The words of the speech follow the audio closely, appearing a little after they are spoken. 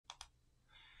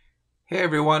Hey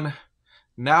everyone.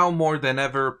 Now more than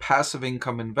ever, passive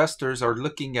income investors are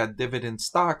looking at dividend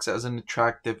stocks as an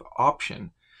attractive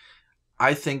option.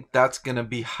 I think that's going to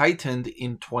be heightened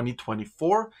in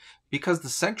 2024 because the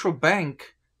central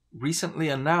bank recently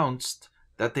announced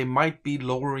that they might be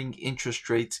lowering interest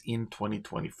rates in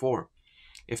 2024.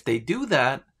 If they do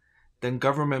that, then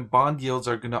government bond yields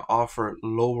are going to offer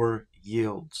lower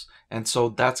yields. And so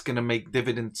that's going to make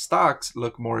dividend stocks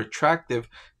look more attractive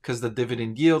because the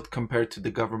dividend yield compared to the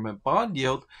government bond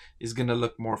yield is going to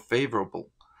look more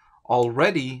favorable.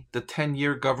 Already, the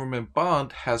 10-year government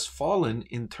bond has fallen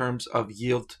in terms of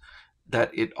yield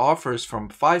that it offers from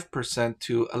 5%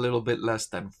 to a little bit less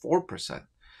than 4%.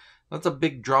 That's a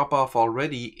big drop off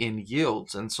already in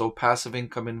yields. And so passive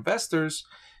income investors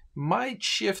might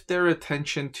shift their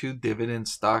attention to dividend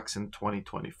stocks in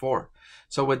 2024.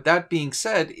 So with that being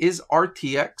said, is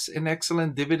RTX an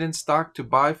excellent dividend stock to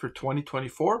buy for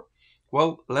 2024?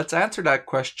 Well, let's answer that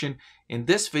question in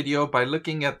this video by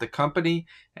looking at the company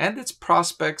and its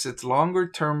prospects, its longer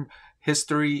term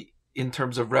history in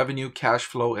terms of revenue, cash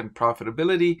flow, and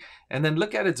profitability, and then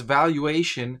look at its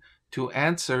valuation to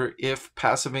answer if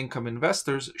passive income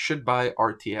investors should buy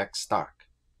RTX stock.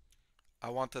 I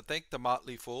want to thank the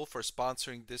Motley Fool for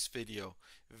sponsoring this video.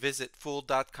 Visit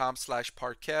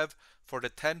fool.com/Parkev for the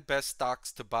 10 best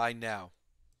stocks to buy now.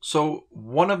 So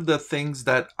one of the things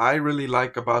that I really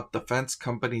like about defense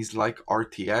companies like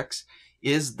RTX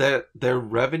is that their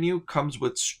revenue comes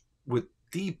with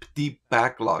deep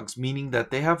backlogs, meaning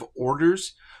that they have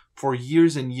orders for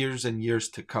years and years and years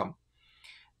to come.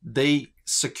 They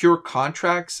secure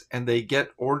contracts and they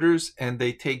get orders and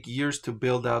they take years to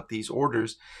build out these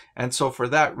orders. And so for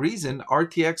that reason,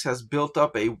 RTX has built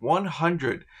up a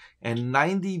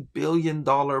 $190 billion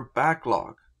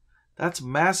backlog. That's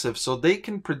massive. So they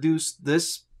can produce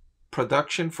this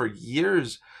production for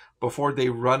years before they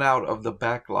run out of the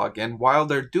backlog. And while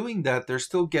they're doing that, they're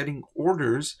still getting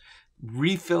orders,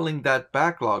 refilling that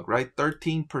backlog, right?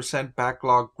 13%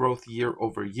 backlog growth year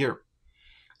over year.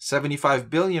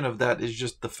 75 billion of that is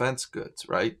just defense goods,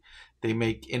 right? They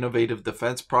make innovative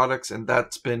defense products, and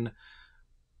that's been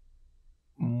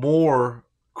more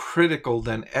critical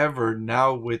than ever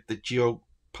now with the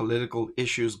geopolitical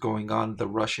issues going on, the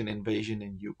Russian invasion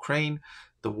in Ukraine,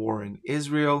 the war in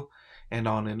Israel, and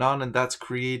on. And that's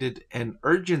created an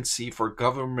urgency for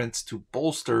governments to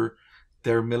bolster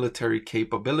their military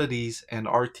capabilities, and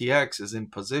RTX is in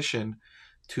position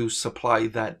to supply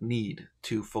that need,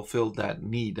 to fulfill that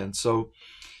need. And so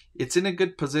it's in a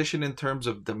good position in terms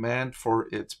of demand for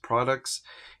its products,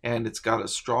 and it's got a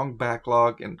strong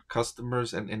backlog, and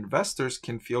customers and investors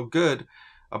can feel good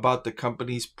about the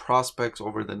company's prospects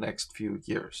over the next few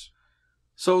years.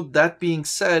 So that being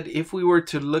said, if we were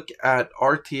to look at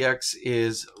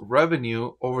RTX's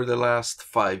revenue over the last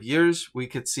 5 years, we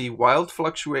could see wild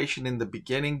fluctuation in the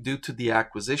beginning due to the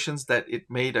acquisitions that it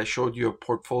made. I showed you a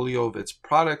portfolio of its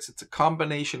products. It's a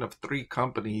combination of 3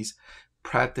 companies,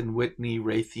 Pratt & Whitney,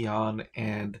 Raytheon,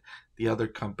 and the other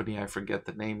company, I forget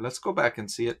the name. Let's go back and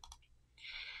see it.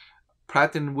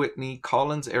 Pratt & Whitney,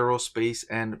 Collins Aerospace,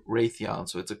 and Raytheon.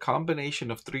 So it's a combination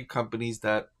of 3 companies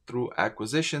that through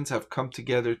acquisitions have come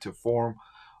together to form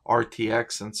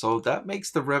RTX. And so that makes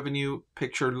the revenue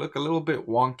picture look a little bit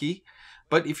wonky.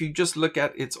 But if you just look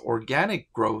at its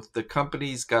organic growth, the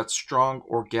company's got strong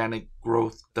organic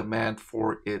growth demand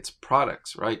for its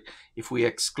products, right? If we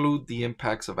exclude the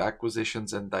impacts of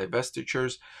acquisitions and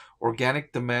divestitures,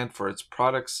 organic demand for its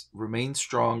products remains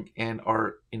strong and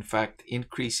are in fact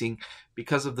increasing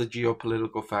because of the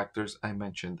geopolitical factors I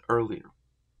mentioned earlier.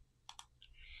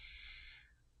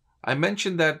 I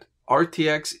mentioned that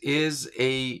RTX is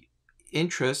a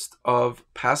interest of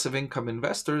passive income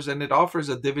investors, and it offers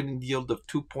a dividend yield of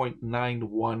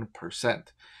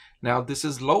 2.91%. Now, this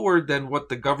is lower than what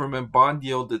the government bond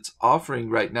yield it's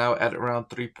offering right now at around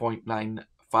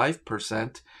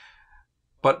 3.95%.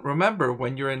 But remember,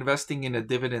 when you're investing in a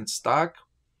dividend stock,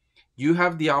 you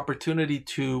have the opportunity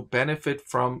to benefit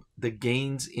from the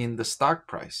gains in the stock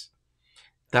price.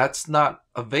 That's not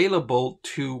available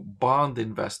to bond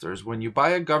investors. When you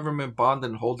buy a government bond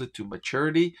and hold it to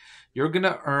maturity, you're going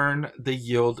to earn the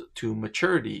yield to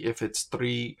maturity. If it's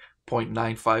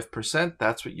 3.95%,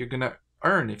 that's what you're going to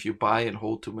earn if you buy and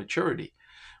hold to maturity.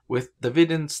 With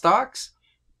dividend stocks,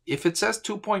 if it says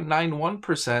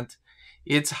 2.91%,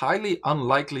 it's highly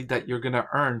unlikely that you're going to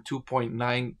earn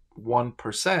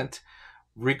 2.91%.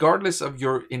 Regardless of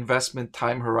your investment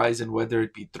time horizon, whether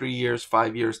it be 3 years,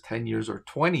 5 years, 10 years, or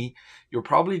 20, you're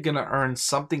probably going to earn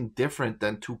something different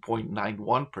than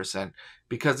 2.91%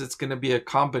 because it's going to be a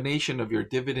combination of your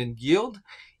dividend yield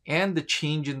and the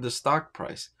change in the stock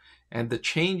price. And the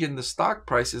change in the stock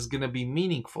price is going to be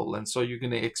meaningful. And so you're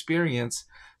going to experience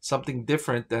something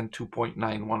different than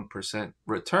 2.91%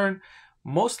 return.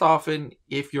 Most often,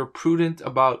 if you're prudent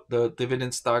about the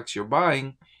dividend stocks you're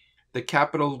buying, the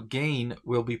capital gain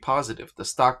will be positive. The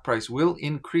stock price will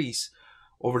increase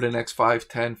over the next 5,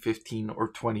 10, 15, or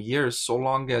 20 years, so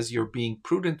long as you're being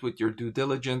prudent with your due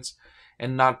diligence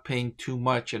and not paying too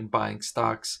much and buying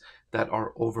stocks that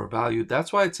are overvalued.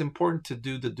 That's why it's important to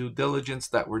do the due diligence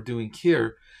that we're doing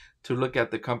here, to look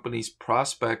at the company's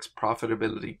prospects,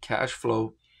 profitability, cash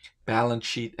flow, balance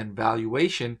sheet, and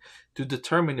valuation to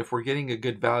determine if we're getting a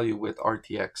good value with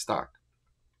RTX stock.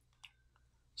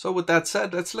 So with that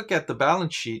said, let's look at the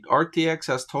balance sheet. RTX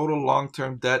has total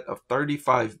long-term debt of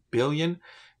 $35 billion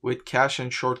with cash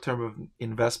and short-term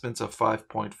investments of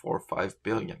 $5.45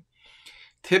 billion.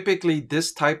 Typically,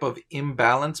 this type of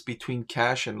imbalance between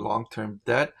cash and long-term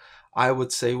debt, I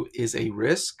would say, is a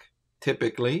risk,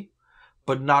 typically,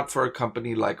 but not for a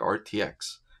company like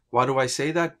RTX. Why do I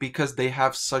say that? Because they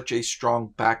have such a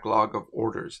strong backlog of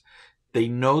orders. They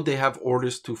know they have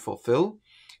orders to fulfill,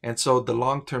 and so the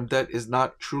long-term debt is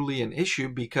not truly an issue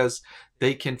because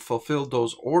they can fulfill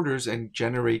those orders and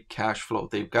generate cash flow.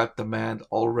 They've got demand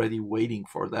already waiting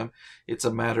for them. It's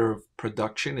a matter of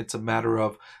production. It's a matter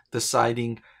of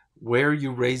deciding where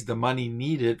you raise the money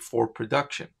needed for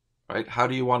production, right? How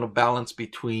do you want to balance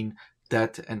between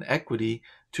debt and equity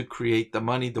to create the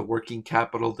money, the working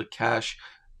capital, the cash,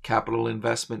 capital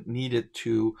investment needed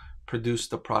to produce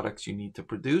the products you need to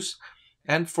produce?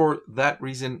 And for that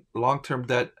reason, long-term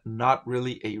debt, not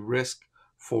really a risk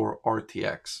for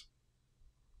RTX.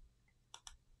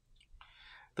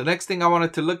 The next thing I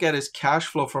wanted to look at is cash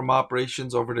flow from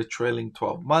operations over the trailing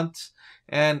 12 months.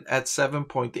 And at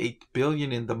 $7.8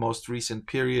 billion in the most recent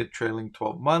period, trailing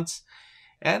 12 months,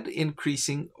 and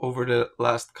increasing over the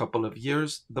last couple of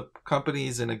years, the company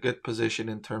is in a good position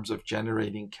in terms of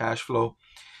generating cash flow.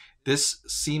 This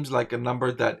seems like a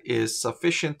number that is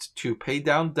sufficient to pay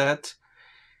down debt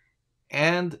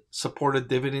and support a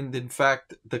dividend. In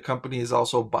fact, the company is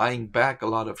also buying back a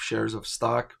lot of shares of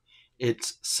stock.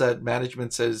 It's said,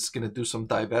 management says it's going to do some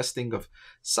divesting of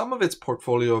some of its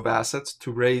portfolio of assets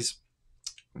to raise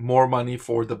more money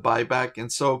for the buyback. And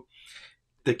so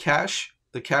the cash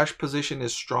position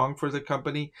is strong for the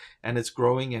company, and it's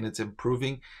growing and it's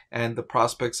improving, and the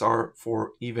prospects are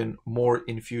for even more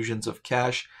infusions of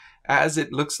cash as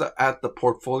it looks at the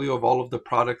portfolio of all of the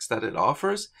products that it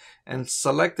offers and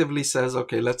selectively says,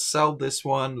 okay, let's sell this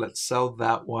one, let's sell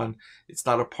that one. It's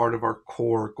not a part of our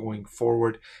core going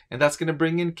forward. And that's going to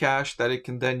bring in cash that it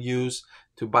can then use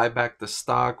to buy back the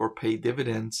stock or pay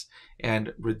dividends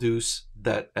and reduce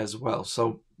debt as well.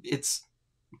 So it's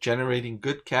generating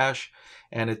good cash,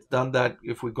 and it's done that.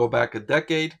 If we go back a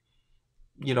decade,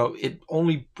 it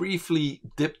only briefly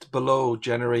dipped below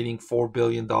generating $4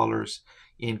 billion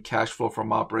in cash flow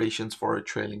from operations for a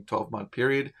trailing 12-month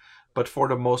period. But for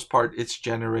the most part, it's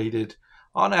generated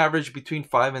on average between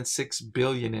 5 and 6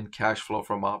 billion in cash flow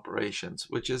from operations,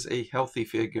 which is a healthy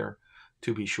figure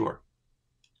to be sure.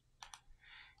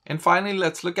 And finally,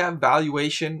 let's look at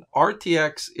valuation.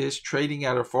 RTX is trading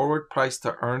at a forward price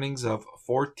to earnings of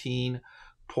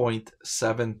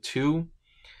 14.72.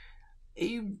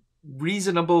 A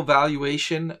reasonable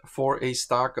valuation for a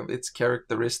stock of its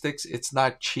characteristics. It's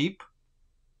not cheap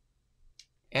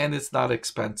and it's not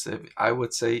expensive. I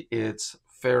would say it's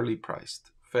fairly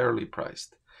priced.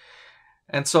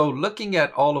 And so looking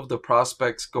at all of the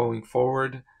prospects going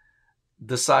forward,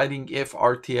 deciding if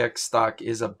RTX stock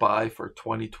is a buy for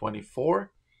 2024,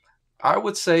 I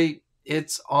would say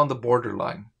it's on the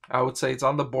borderline. I would say it's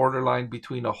on the borderline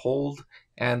between a hold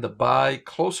and a buy,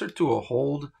 closer to a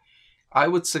hold. I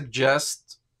would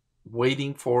suggest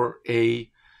waiting for a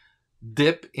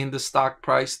dip in the stock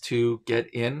price to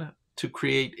get in to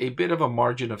create a bit of a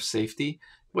margin of safety.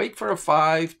 Wait for a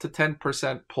 5 to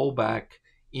 10% pullback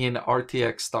in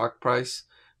RTX stock price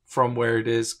from where it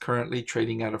is currently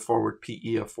trading at a forward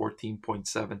PE of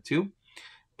 14.72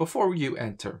 before you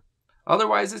enter.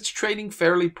 Otherwise, it's trading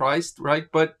fairly priced, right?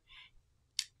 But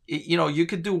you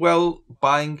could do well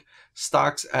buying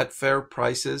stocks at fair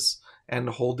prices and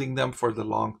holding them for the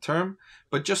long term.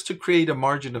 But just to create a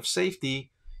margin of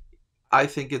safety, I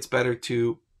think it's better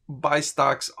to buy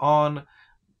stocks on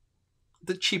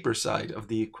the cheaper side of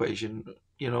the equation,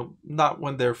 not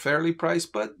when they're fairly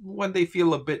priced, but when they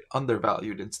feel a bit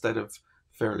undervalued instead of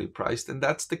fairly priced. And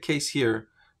that's the case here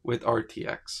with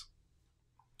RTX.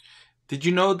 Did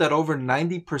you know that over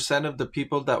 90% of the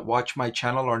people that watch my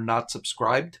channel are not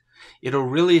subscribed? It'll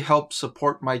really help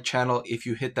support my channel if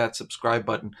you hit that subscribe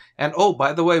button. And oh,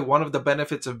 by the way, one of the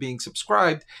benefits of being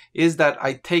subscribed is that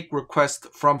I take requests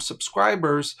from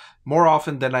subscribers more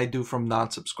often than I do from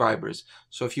non-subscribers.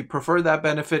 So if you prefer that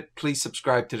benefit, please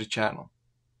subscribe to the channel.